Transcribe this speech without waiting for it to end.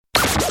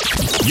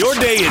Your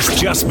day has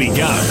just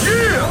begun.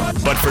 Yeah!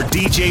 But for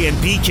DJ and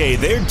PK,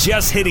 they're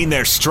just hitting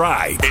their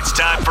stride. It's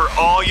time for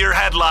all your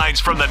headlines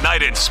from the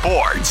night in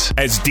sports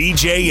as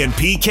DJ and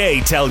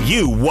PK tell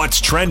you what's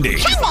trending.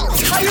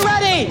 Are you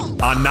ready?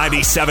 On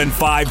 97.5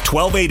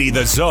 1280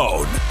 The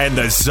Zone and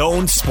The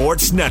Zone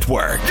Sports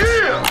Network.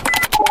 Yeah!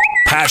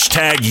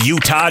 Hashtag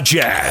Utah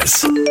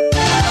Jazz.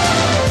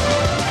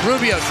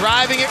 Rubio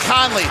driving at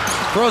Conley.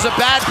 Throws a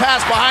bad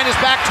pass behind his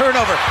back,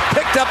 turnover.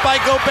 Picked up by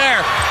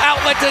Gobert.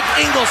 Outlet to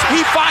Ingles.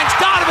 He finds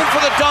Donovan for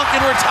the dunk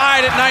and we're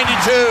tied at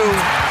 92.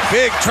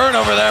 Big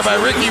turnover there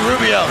by Ricky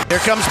Rubio.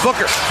 Here comes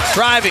Booker.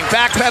 Driving,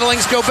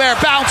 backpedaling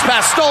Gobert. Bounce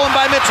pass stolen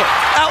by Mitchell.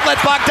 Outlet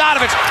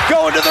Bogdanovich.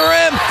 Going to the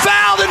rim.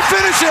 Fouled and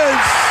finishes.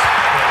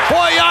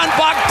 Bojan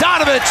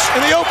Bogdanovich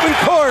in the open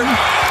court.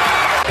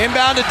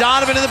 Inbound to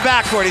Donovan in the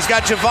backcourt. He's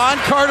got Javon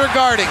Carter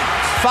guarding.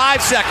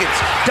 5 seconds.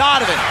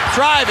 Donovan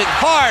driving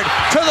hard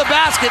to the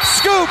basket.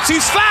 Scoops.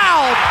 He's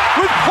fouled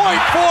with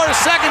 0.4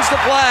 seconds to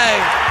play.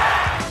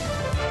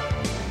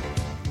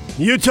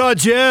 Utah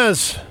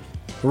Jazz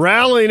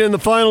rallying in the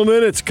final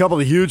minutes. A couple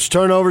of huge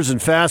turnovers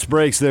and fast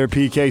breaks there,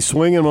 PK.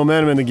 Swinging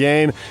momentum in the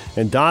game.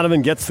 And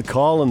Donovan gets the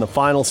call in the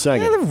final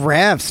second. Yeah, the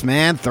refs,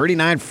 man.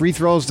 39 free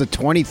throws to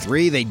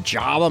 23. They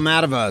job them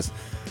out of a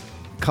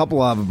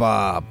couple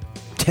of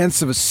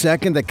tenths of a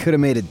second that could have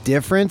made a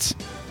difference.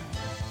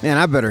 Man,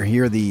 I better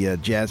hear the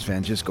Jazz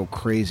fans just go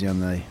crazy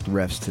on the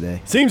refs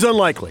today. Seems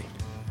unlikely.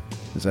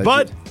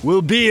 But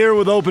we'll be here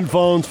with open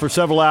phones for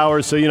several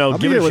hours, so, I'll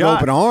give be it here a shot. with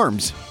open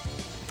arms.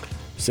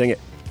 Sing it.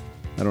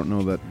 I don't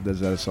know that.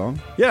 Is that a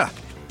song? Yeah.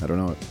 I don't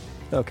know it.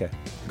 Okay.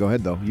 Go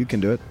ahead, though. You can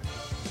do it.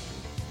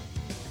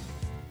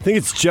 I think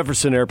it's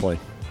Jefferson Airplane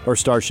or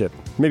Starship.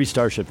 Maybe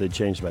Starship. They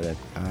changed by then.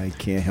 I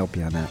can't help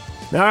you on that.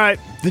 All right.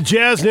 The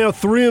Jazz now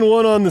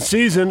 3-1 on the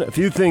season. A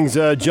few things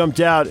jumped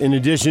out in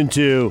addition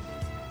to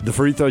the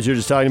free throws you're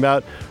just talking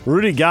about.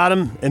 Rudy got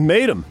him and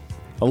made him.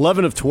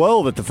 11 of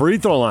 12 at the free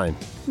throw line.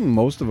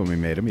 Most of them he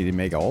made them. He didn't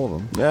make all of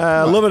them.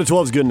 11 of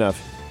 12 is good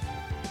enough.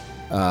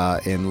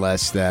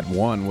 Unless that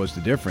one was the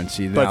difference.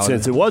 But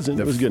since it wasn't,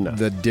 it was good enough.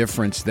 The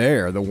difference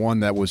there, the one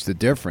that was the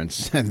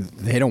difference,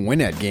 they don't win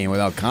that game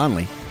without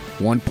Conley.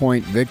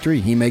 1-point victory.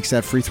 He makes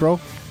that free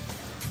throw.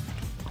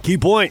 Key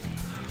point.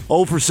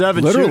 0 for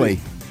 7 Literally.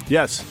 shooting.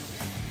 Yes.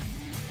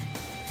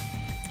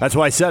 That's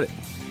why I said it.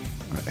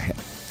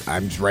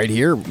 I'm right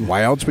here.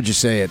 Why else would you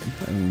say it?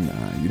 I mean,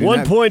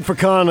 1 point for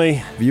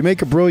Conley. If you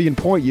make a brilliant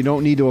point, you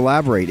don't need to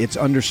elaborate. It's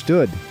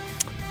understood.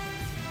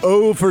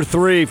 0 for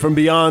 3 from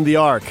beyond the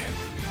arc.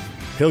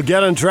 He'll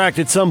get untracked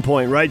at some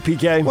point, right,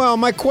 PK? Well,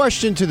 my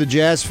question to the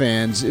Jazz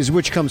fans is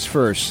which comes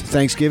first,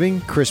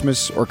 Thanksgiving,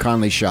 Christmas, or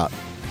Conley's shot?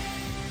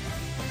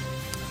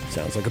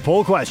 Sounds like a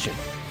poll question.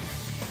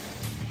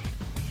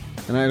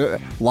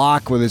 And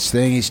Locke with his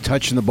thing, he's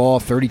touching the ball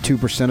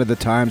 32% of the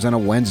times on a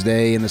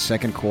Wednesday in the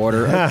second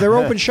quarter. They're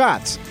open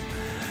shots.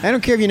 I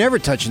don't care if you're never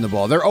touching the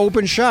ball. They're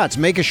open shots.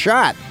 Make a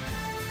shot.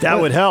 That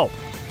would help.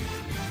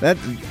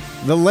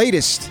 The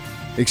latest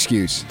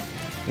excuse.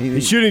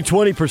 He's shooting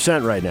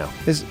 20% right now.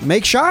 Is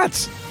make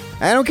shots.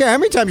 I don't care how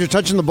many times you're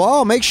touching the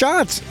ball. Make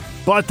shots.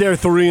 But they're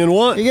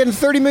 3-1. You're getting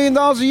 $30 million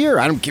a year.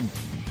 I don't care.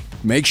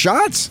 Make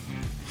shots.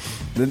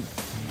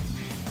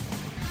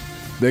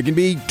 There can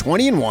be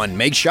 20-1.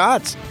 Make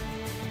shots.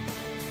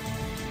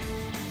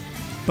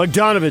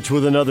 Bogdanovich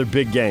with another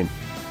big game.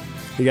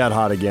 He got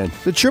hot again.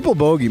 The triple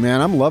bogey,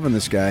 man. I'm loving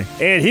this guy.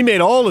 And he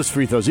made all his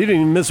free throws. He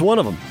didn't even miss one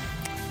of them.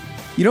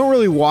 You don't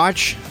really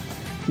watch,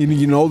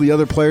 you know, the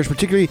other players,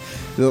 particularly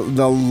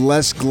the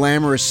less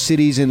glamorous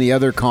cities in the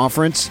other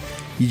conference.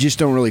 You just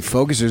don't really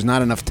focus. There's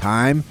not enough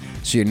time,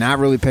 so you're not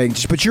really paying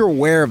attention. But you're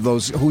aware of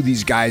who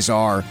these guys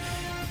are.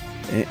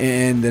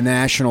 And the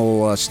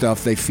national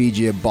stuff, they feed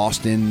you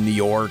Boston, New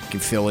York,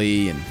 and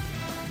Philly, and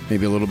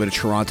maybe a little bit of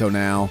Toronto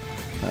now.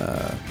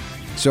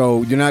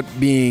 So you're not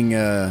being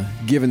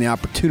given the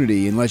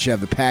opportunity unless you have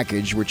the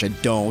package, which I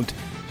don't.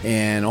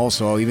 And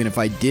also, even if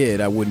I did,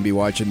 I wouldn't be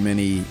watching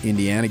many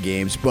Indiana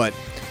games. But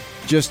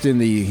just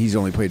he's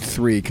only played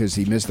 3 because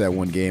he missed that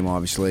one game,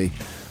 obviously.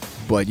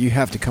 But you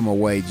have to come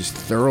away just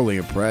thoroughly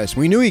impressed.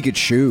 We knew he could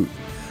shoot,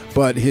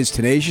 but his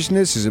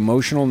tenaciousness, his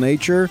emotional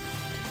nature,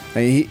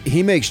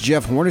 he makes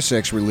Jeff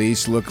Hornacek's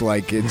release look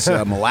like it's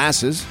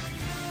molasses,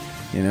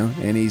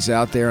 and he's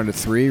out there on the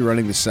 3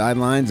 running the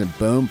sidelines and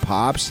boom,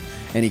 pops,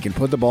 and he can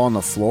put the ball on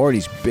the floor, and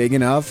he's big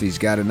enough, he's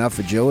got enough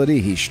agility,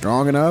 he's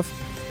strong enough.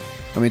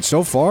 I mean,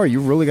 so far, you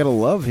really got to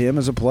love him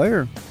as a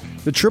player.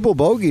 The triple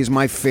bogey is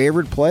my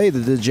favorite play that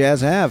the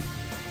Jazz have.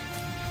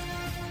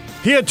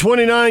 He had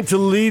 29 to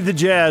lead the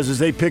Jazz as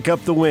they pick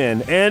up the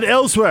win. And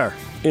elsewhere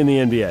in the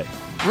NBA.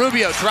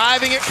 Rubio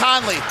driving at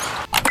Conley.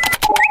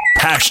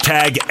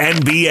 Hashtag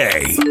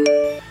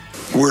NBA.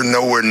 We're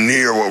nowhere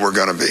near what we're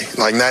going to be,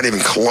 like not even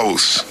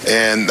close.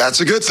 And that's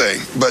a good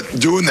thing. But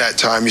during that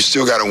time, you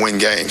still got to win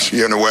games.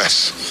 You're in the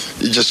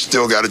West. You just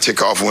still got to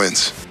tick off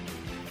wins.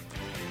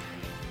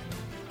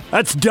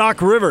 That's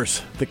Doc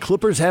Rivers. The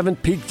Clippers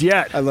haven't peaked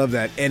yet. I love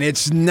that. And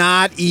it's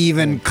not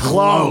even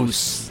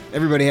close.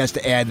 Everybody has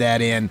to add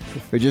that in.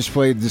 We just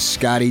played the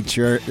Scotty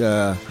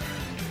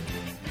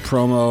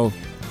promo.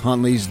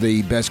 Huntley's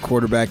the best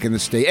quarterback in the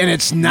state, and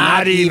it's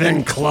not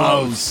even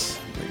close.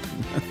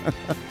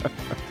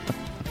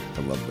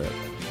 I love that.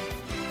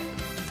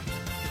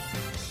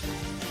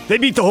 They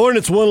beat the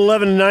Hornets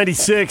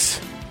 111-96.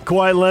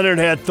 Kawhi Leonard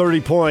had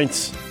 30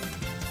 points.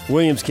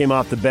 Williams came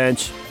off the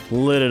bench,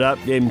 lit it up,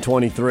 gave him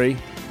 23.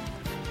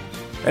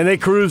 And they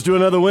cruised to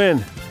another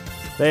win.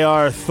 They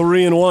are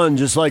 3-1,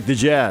 just like the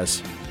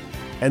Jazz.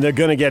 And they're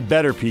going to get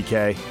better,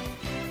 PK.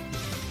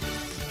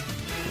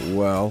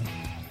 Well,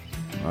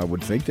 I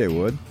would think they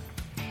would.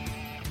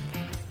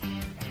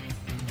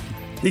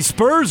 The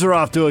Spurs are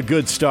off to a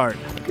good start.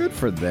 Good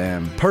for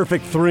them.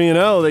 Perfect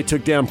 3-0. They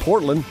took down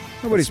Portland.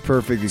 Nobody's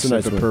perfect except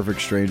nice a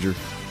perfect stranger.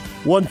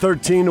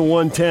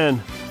 113-110.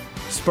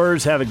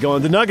 Spurs have it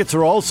going. The Nuggets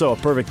are also a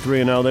perfect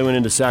 3-0. They went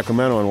into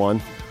Sacramento and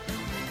won.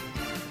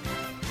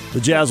 The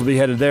Jazz will be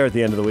headed there at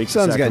the end of the week.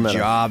 Suns got Sacramento.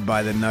 jobbed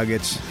by the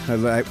Nuggets.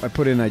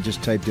 I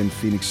just typed in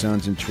Phoenix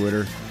Suns in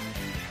Twitter.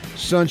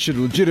 Suns should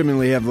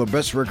legitimately have the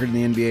best record in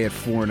the NBA at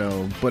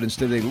 4-0, but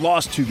instead they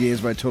lost 2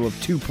 games by a total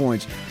of 2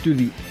 points due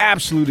to the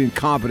absolute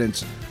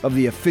incompetence of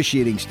the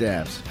officiating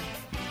staffs.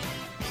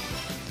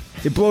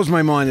 It blows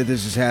my mind that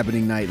this is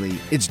happening nightly.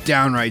 It's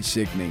downright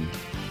sickening.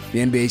 The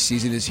NBA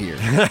season is here.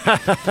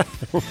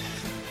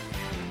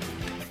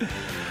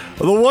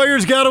 The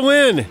Warriors got to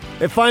win.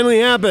 It finally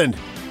happened.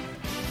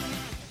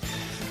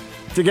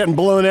 After getting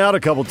blown out a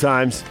couple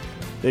times,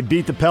 they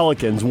beat the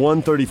Pelicans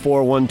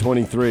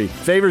 134-123.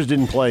 Favors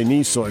didn't play,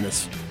 knee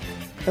soreness.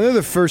 And they're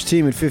the first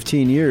team in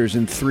 15 years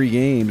in 3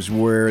 games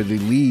where the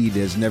lead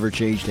has never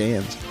changed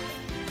hands.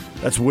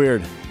 That's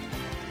weird.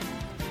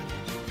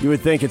 You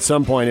would think at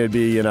some point it'd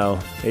be,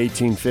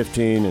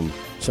 18-15 and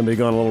somebody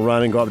go on a little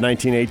run and go up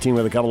 19-18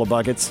 with a couple of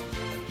buckets.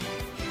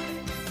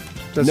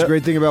 That's the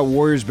great thing about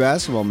Warriors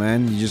basketball,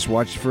 man. You just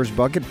watch the first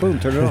bucket, boom,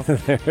 turn it off.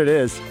 There it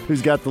is.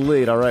 Who's got the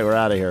lead? All right, we're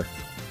out of here.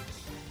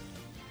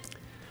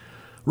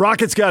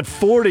 Rockets got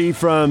 40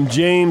 from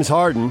James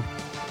Harden,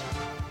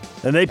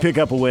 and they pick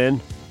up a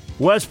win.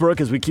 Westbrook,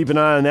 as we keep an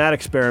eye on that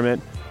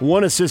experiment,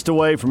 1 assist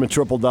away from a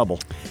triple-double.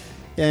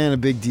 And a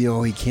big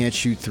deal, he can't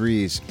shoot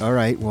threes. All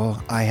right,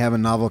 well, I have a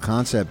novel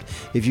concept.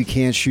 If you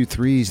can't shoot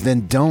threes,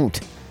 then don't.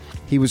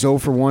 He was 0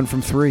 for 1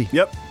 from 3.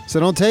 Yep. So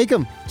don't take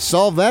them.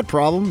 Solve that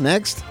problem.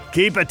 Next.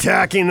 Keep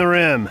attacking the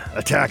rim.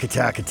 Attack,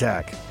 attack,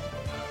 attack.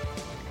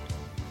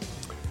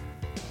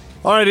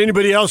 All right,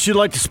 anybody else you'd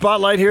like to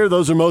spotlight here?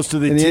 Those are most of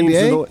the teams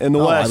NBA? in the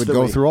West. I would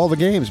go through all the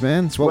games,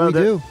 man. That's what we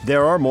do.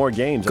 There are more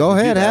games. Go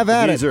ahead, have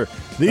at it.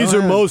 These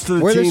are most of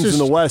the teams in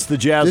the West. The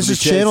Jazz. This is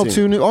Channel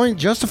 2. Oh,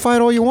 justify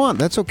it all you want.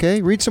 That's okay.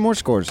 Read some more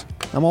scores.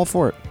 I'm all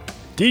for it.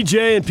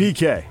 DJ and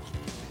PK.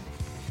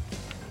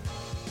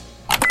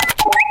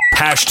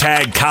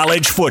 Hashtag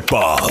college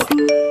football.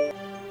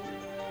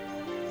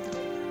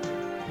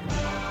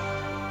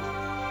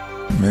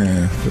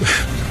 Man,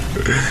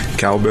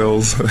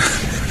 cowbells.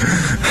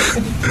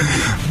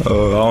 I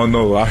don't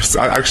know. I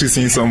actually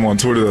seen something on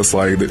Twitter that's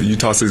like that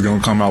Utah State's going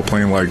to come out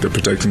playing like they're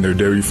protecting their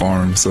dairy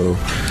farm. So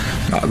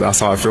that's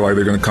how I feel like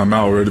they're going to come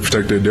out ready to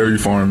protect their dairy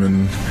farm,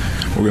 and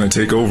we're going to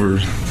take over.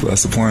 So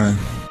that's the plan.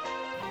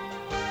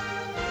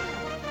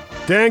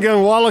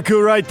 Dangan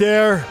Wallaku right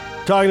there.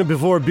 Talking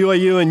before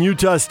BYU and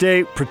Utah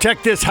State.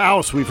 Protect this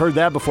house. We've heard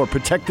that before.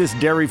 Protect this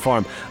dairy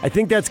farm. I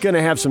think that's going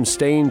to have some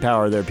staying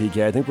power there,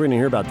 PK. I think we're going to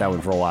hear about that one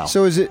for a while.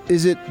 So is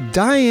it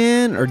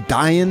Diane or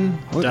Diane?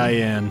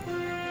 Diane.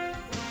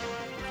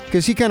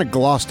 Because he kind of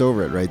glossed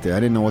over it right there.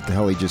 I didn't know what the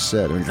hell he just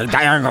said.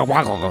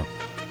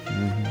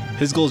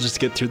 His goal is just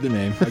to get through the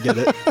name. I get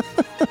it.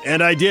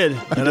 And I did.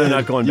 And I'm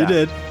not going back.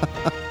 You did.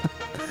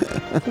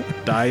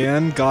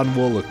 Diane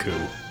Gonwolaku.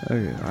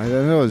 Okay, I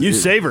don't know. You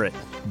savor it.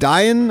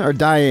 Diane or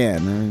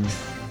Diane?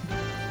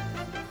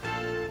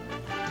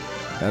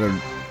 I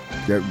don't.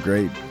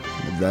 Great.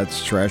 If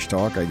that's trash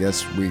talk, I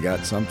guess we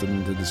got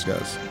something to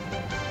discuss.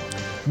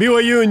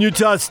 BYU and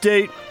Utah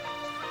State.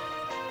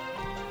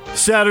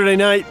 Saturday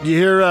night, you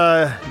hear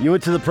you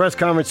went to the press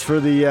conference for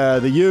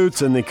the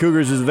Utes, and the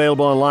Cougars is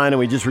available online, and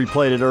we just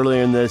replayed it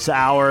earlier in this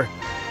hour.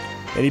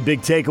 Any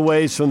big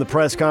takeaways from the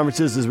press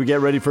conferences as we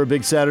get ready for a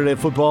big Saturday of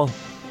football?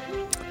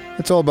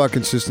 It's all about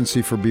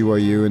consistency for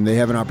BYU, and they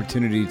have an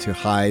opportunity to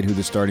hide who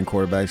the starting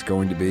quarterback's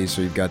going to be,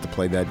 so you've got to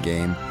play that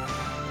game.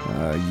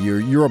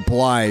 You're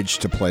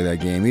obliged to play that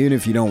game. Even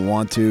if you don't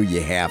want to, you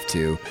have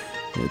to.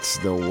 It's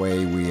the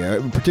way we,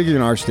 particularly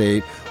in our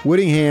state,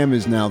 Whittingham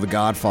is now the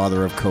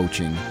godfather of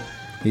coaching.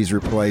 He's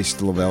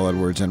replaced Lavelle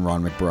Edwards and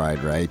Ron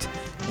McBride, right?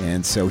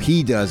 And so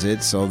he does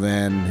it, so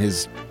then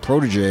his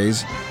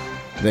proteges,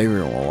 they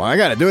were, well, I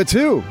got to do it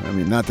too. I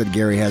mean, not that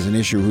Gary has an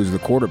issue who's the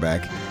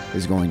quarterback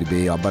is going to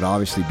be, but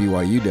obviously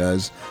BYU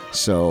does,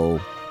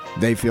 so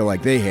they feel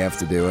like they have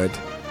to do it,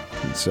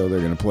 and so they're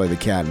going to play the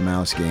cat and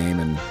mouse game,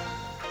 and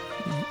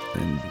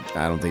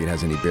I don't think it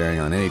has any bearing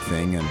on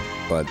anything,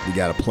 but you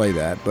got to play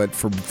that. But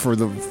for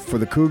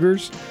the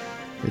Cougars,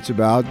 it's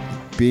about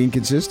being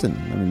consistent.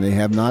 I mean, they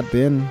have not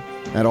been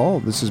at all.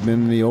 This has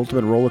been the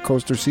ultimate roller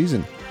coaster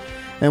season,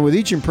 and with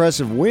each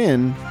impressive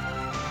win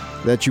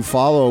that you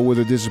follow with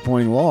a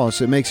disappointing loss,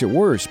 it makes it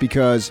worse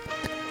because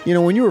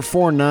when you were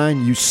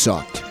 4-9, you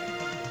sucked.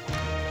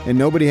 And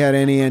nobody had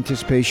any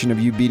anticipation of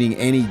you beating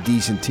any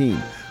decent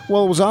team.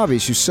 Well, it was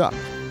obvious you sucked.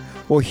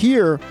 Well,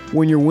 here,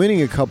 when you're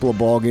winning a couple of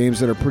ball games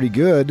that are pretty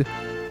good,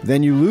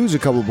 then you lose a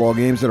couple of ball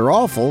games that are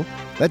awful,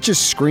 that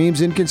just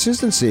screams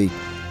inconsistency.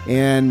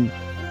 And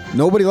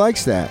nobody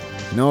likes that.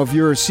 If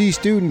you're a C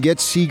student, get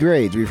C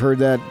grades. We've heard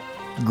that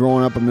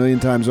growing up a million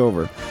times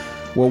over.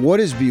 Well, what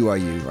is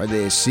BYU? Are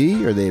they a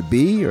C? Are they a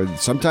B? Or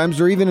sometimes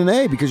they're even an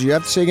A, because you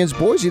have to say against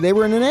Boise they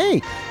were in an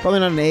A. Probably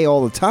not an A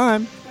all the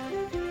time.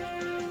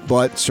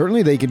 But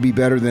certainly they could be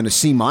better than a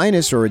C-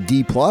 or a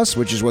D+,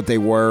 which is what they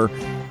were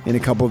in a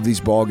couple of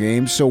these ball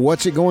games. So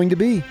what's it going to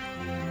be?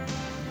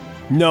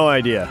 No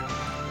idea.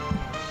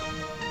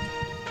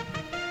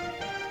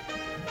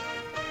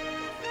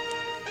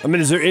 I mean,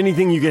 is there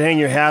anything you could hang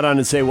your hat on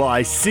and say, well,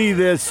 I see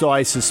this, so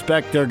I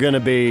suspect they're going to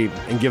be,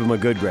 and give them a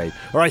good grade?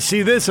 Or I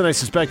see this, and I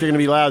suspect they're going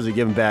to be lousy,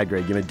 give them a bad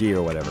grade, give them a D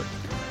or whatever.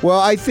 Well,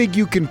 I think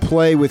you can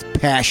play with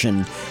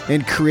passion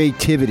and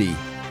creativity.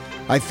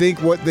 I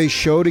think what they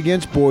showed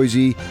against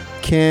Boise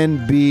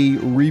can be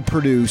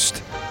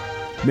reproduced.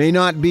 May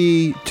not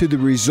be to the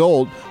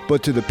result,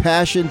 but to the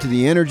passion, to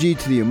the energy,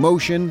 to the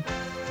emotion,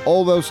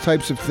 all those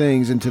types of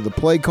things, and to the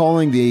play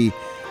calling, the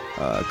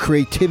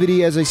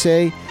creativity, as I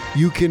say.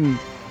 You can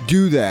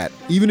do that.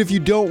 Even if you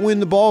don't win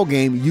the ball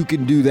game, you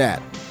can do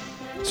that.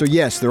 So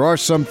yes, there are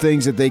some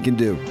things that they can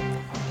do.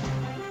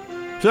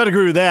 So I'd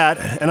agree with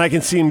that, and I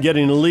can see them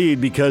getting a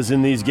lead because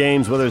in these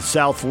games, whether it's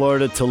South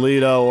Florida,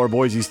 Toledo, or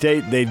Boise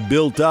State, they've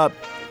built up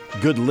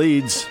good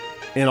leads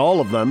in all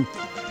of them.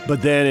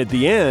 But then at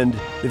the end,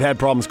 they've had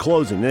problems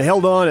closing. They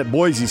held on at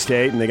Boise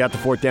State, and they got the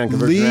fourth down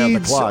conversion around the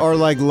clock. Leads are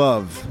like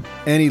love.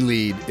 Any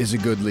lead is a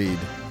good lead.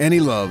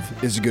 Any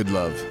love is a good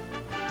love.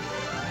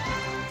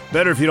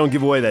 Better if you don't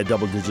give away that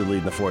double-digit lead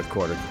in the fourth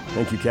quarter.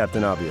 Thank you,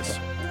 Captain Obvious.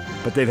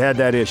 But they've had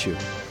that issue.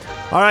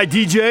 All right,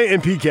 DJ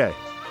and PK.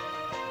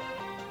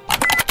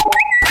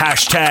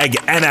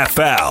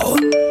 #NFL.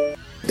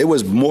 It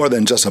was more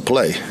than just a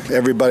play.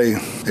 Everybody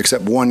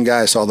except one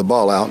guy saw the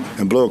ball out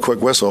and blew a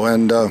quick whistle.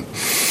 And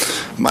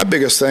my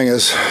biggest thing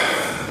is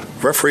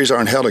referees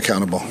aren't held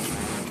accountable.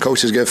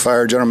 Coaches get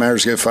fired, general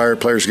managers get fired,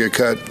 players get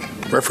cut.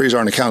 Referees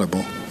aren't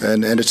accountable.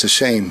 And it's a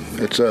shame.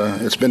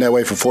 It's been that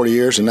way for 40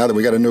 years, and now that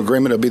we got a new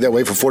agreement, it'll be that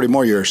way for 40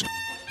 more years.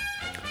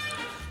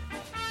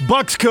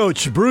 Bucks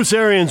coach Bruce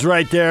Arians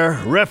right there.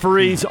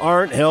 Referees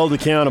aren't held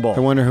accountable. I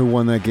wonder who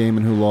won that game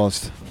and who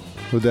lost.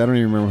 I don't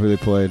even remember who they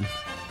played,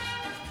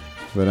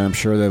 but I'm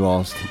sure they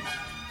lost.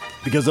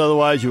 Because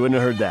otherwise you wouldn't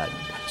have heard that.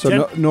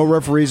 So no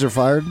referees are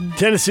fired?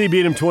 Tennessee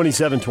beat them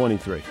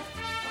 27-23.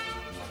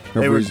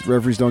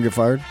 Referees don't get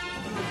fired?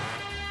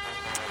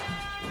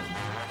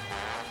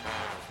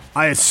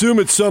 I assume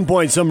at some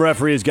point some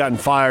referee has gotten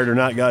fired or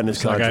not gotten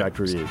his contract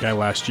reviewed. Guy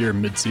last year,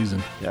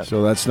 mid-season. Yeah.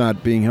 So that's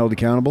not being held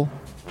accountable?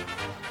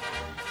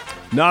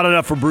 Not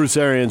enough for Bruce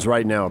Arians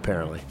right now,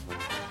 apparently.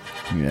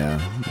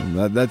 Yeah,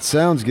 that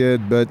sounds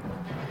good, but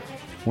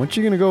once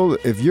you're going to go,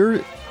 if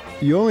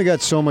you only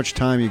got so much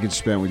time you can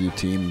spend with your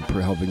team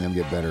helping them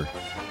get better.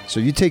 So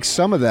you take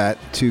some of that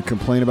to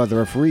complain about the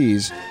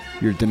referees,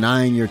 you're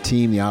denying your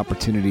team the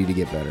opportunity to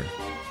get better.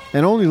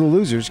 And only the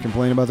losers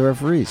complain about the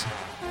referees.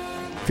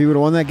 If he would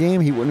have won that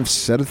game, he wouldn't have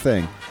said a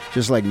thing.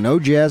 Just like no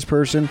Jazz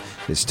person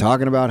is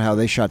talking about how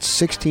they shot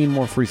 16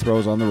 more free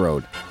throws on the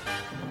road.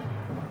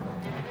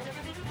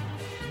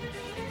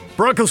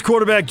 Broncos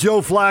quarterback Joe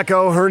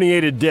Flacco,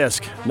 herniated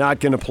disc. Not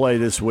going to play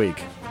this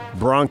week.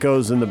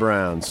 Broncos and the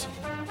Browns.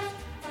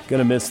 Going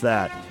to miss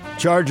that.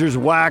 Chargers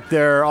whack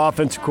their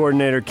offensive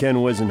coordinator Ken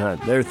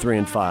Wisenhunt. They're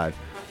 3-5.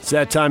 It's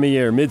that time of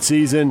year.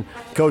 Mid-season,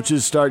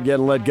 coaches start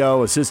getting let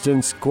go.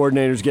 Assistants,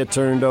 coordinators get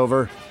turned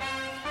over.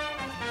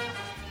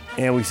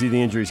 And we see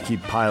the injuries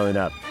keep piling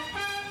up.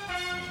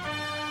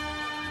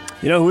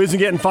 You know who isn't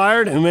getting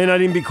fired and may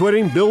not even be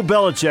quitting? Bill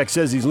Belichick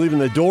says he's leaving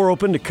the door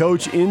open to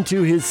coach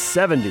into his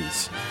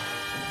 70s.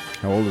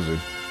 How old is he?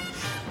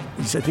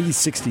 I think he's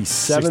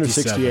 67 or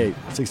 68.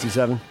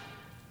 67?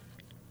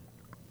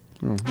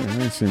 Oh, yeah,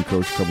 I ain't seen him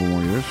coach a couple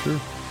more years, sure.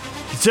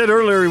 He said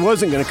earlier he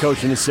wasn't going to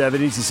coach in his 70s.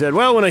 He said,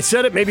 well, when I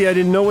said it, maybe I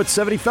didn't know what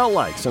 70 felt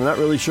like. So I'm not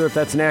really sure if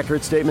that's an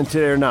accurate statement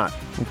today or not.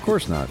 Of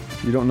course not.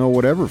 You don't know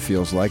whatever it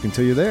feels like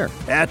until you're there.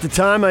 At the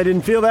time, I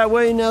didn't feel that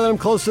way. Now that I'm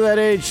close to that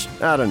age,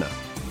 I don't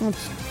know.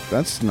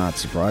 That's not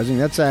surprising.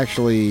 That's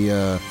actually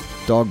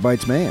dog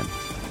bites man.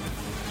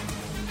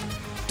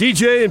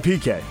 DJ and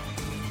PK.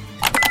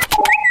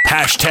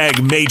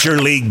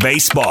 #Major League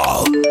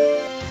Baseball.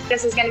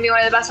 This is going to be one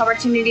of the best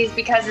opportunities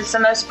because it's the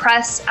most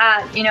press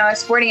at, a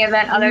sporting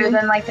event other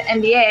than like the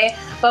NBA.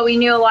 But we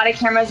knew a lot of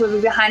cameras would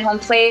be behind home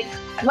plate.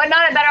 What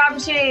not a better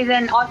opportunity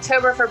than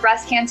October for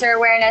breast cancer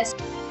awareness.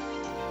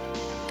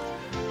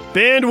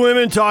 Banned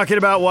women talking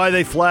about why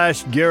they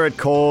flashed Garrett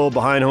Cole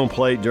behind home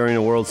plate during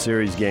a World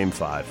Series Game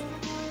 5.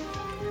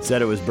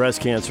 Said it was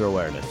breast cancer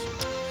awareness.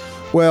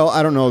 Well,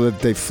 I don't know that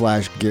they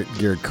flashed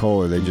Garrett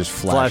Cole or they just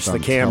flashed the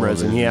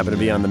cameras, and he happened to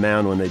be on the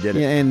mound when they did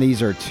it. Yeah, and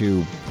these are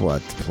two,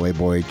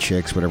 Playboy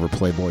chicks, whatever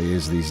Playboy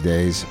is these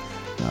days.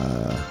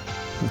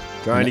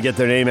 Trying to get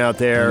their name out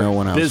there. I know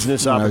when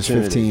Business I was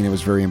opportunity. 15, it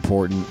was very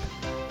important.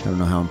 I don't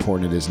know how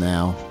important it is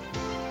now.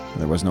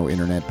 There was no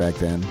internet back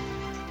then.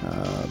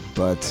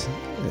 But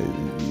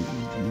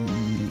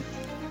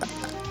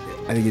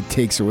I think it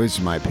takes away, this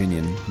is my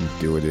opinion, you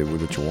do with it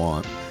with what you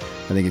want.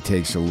 I think it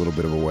takes a little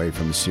bit away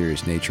from the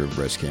serious nature of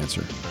breast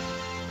cancer.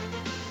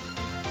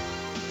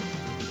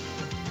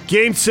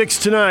 Game 6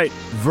 tonight.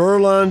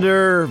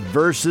 Verlander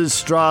versus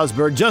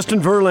Strasburg. Justin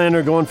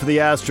Verlander going for the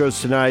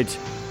Astros tonight.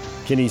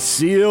 Can he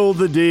seal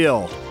the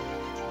deal?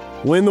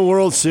 Win the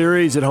World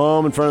Series at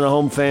home in front of the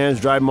home fans,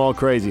 drive them all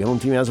crazy. Home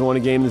team hasn't won a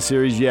game in the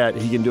series yet.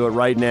 He can do it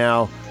right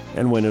now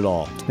and win it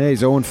all. Hey,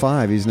 he's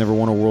 0-5. He's never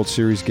won a World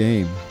Series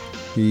game.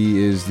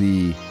 He is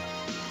the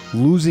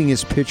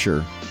losingest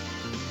pitcher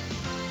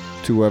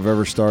to have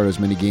ever started as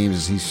many games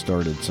as he's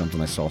started.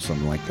 I saw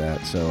something like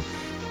that. So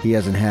he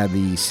hasn't had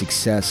the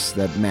success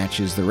that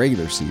matches the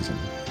regular season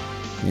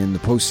in the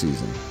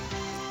postseason.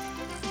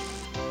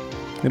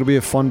 It'll be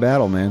a fun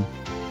battle, man.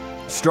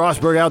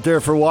 Strasburg out there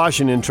for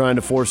Washington trying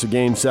to force a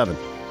Game 7.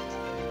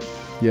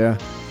 Yeah.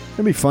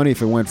 It'd be funny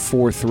if it went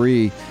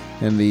 4-3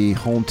 and the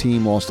home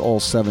team lost all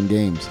 7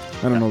 games.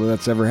 I don't know that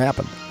that's ever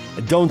happened.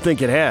 I don't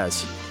think it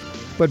has.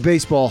 But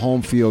baseball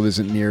home field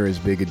isn't near as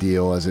big a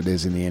deal as it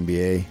is in the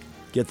NBA.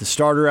 Get the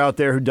starter out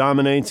there who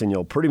dominates, and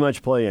you'll pretty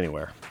much play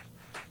anywhere.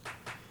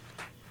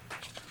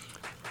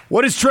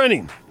 What is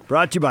trending?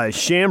 Brought to you by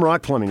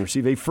Shamrock Plumbing.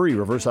 Receive a free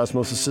reverse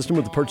osmosis system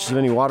with the purchase of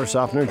any water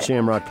softener at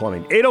Shamrock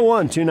Plumbing.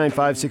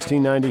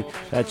 801-295-1690.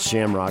 That's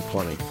Shamrock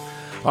Plumbing.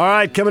 All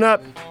right, coming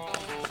up,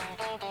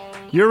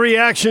 your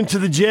reaction to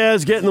the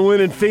Jazz getting the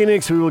win in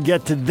Phoenix. We will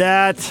get to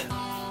that.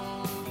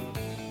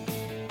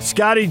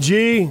 Scotty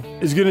G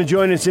is going to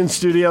join us in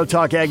studio,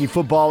 talk Aggie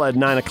football at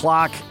 9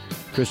 o'clock.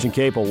 Christian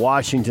Capel,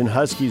 Washington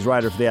Huskies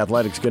writer for The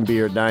Athletic, is going to be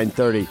here at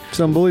 9:30. It's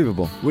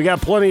unbelievable. We got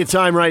plenty of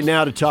time right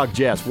now to talk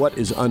Jazz. What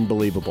is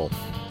unbelievable?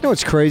 You know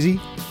what's crazy?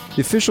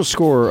 The official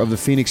scorer of the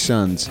Phoenix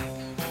Suns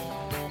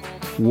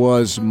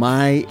was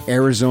my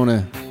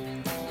Arizona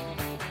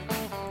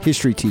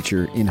history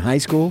teacher in high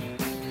school,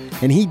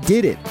 and he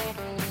did it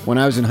when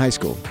I was in high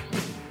school.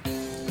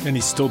 And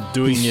he's still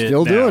doing it.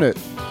 Still now. doing it.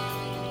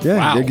 Yeah,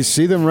 Wow. you can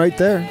see them right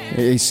there.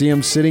 You see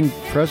him sitting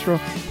press row.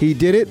 He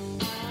did it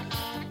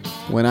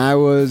when I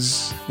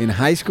was in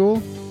high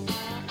school.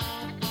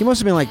 He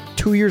must have been like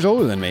 2 years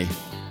older than me.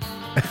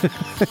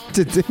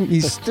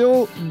 He's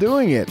still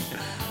doing it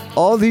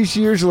all these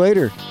years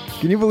later.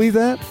 Can you believe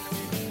that?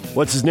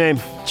 What's his name?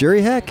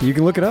 Jerry Heck. You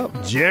can look it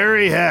up.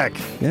 Jerry Heck.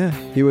 Yeah,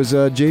 he was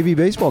a JV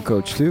baseball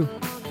coach too,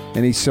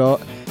 and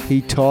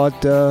he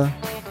taught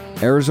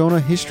Arizona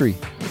history.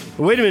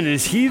 Wait a minute,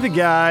 is he the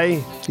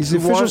guy? He's the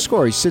official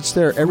scorer. He sits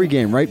there every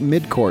game, right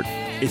mid-court.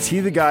 Is he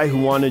the guy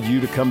who wanted you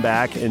to come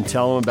back and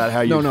tell him about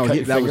how you cut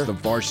your that finger? was the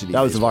varsity.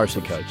 That was the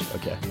varsity coach.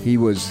 Okay.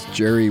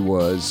 Jerry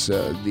was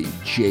the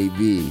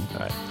JV. All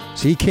right.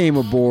 So he came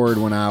aboard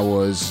when I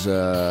was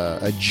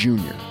a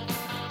junior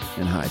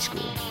in high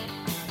school,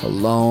 a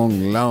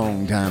long,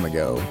 long time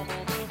ago,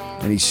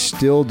 and he's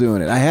still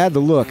doing it. I had to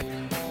look,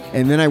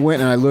 and then I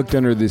went and I looked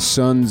under the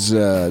Suns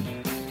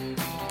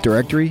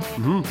directory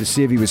to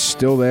see if he was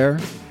still there,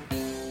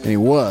 and he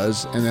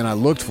was, and then I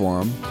looked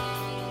for him,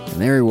 and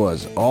there he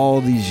was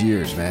all these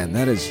years, man.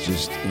 That is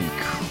just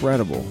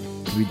incredible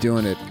to be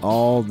doing it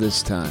all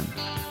this time.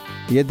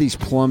 You get these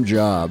plum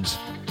jobs,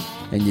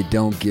 and you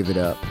don't give it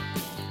up.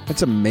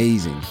 That's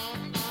amazing.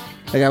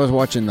 Like I was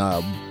watching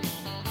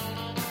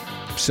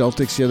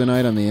Celtics the other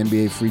night on the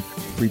NBA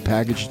free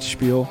package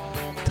spiel.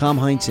 Tom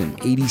Heinsohn,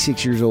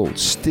 86 years old,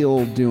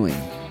 still doing.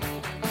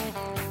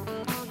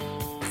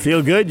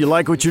 Feel good? You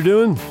like what you're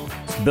doing?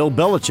 It's Bill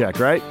Belichick,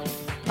 right?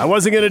 I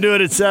wasn't going to do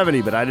it at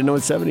 70, but I didn't know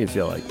what 70 would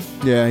feel like.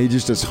 Yeah, he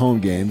just does home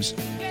games.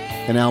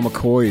 And Al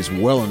McCoy is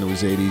well into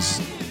his 80s,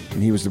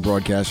 and he was the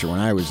broadcaster when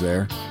I was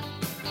there.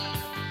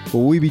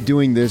 Will we be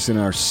doing this in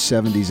our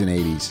 70s and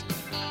 80s?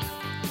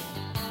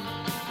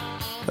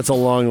 That's a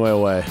long way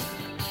away.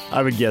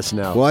 I would guess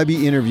no. Will I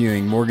be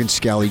interviewing Morgan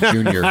Scally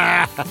Jr.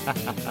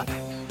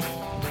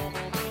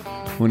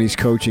 when he's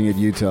coaching at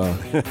Utah?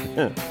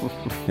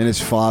 And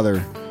his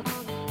father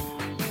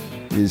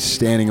is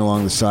standing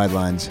along the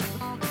sidelines.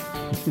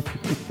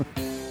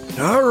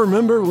 I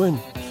remember when.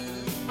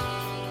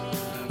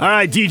 All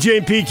right, DJ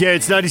and PK,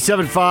 it's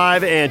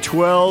 97.5 and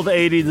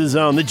 1280 The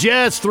Zone. The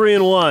Jazz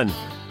 3-1.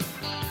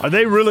 Are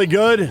they really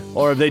good,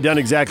 or have they done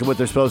exactly what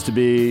they're supposed to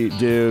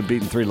do,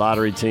 beating 3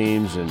 lottery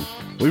teams? And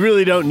we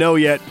really don't know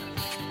yet.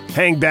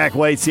 Hang back,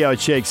 wait, see how it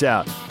shakes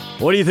out.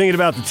 What are you thinking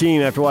about the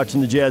team after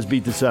watching the Jazz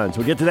beat the Suns?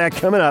 We'll get to that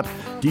coming up.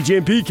 DJ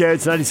and PK,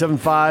 it's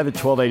 97.5 at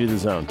 1280 The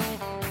Zone.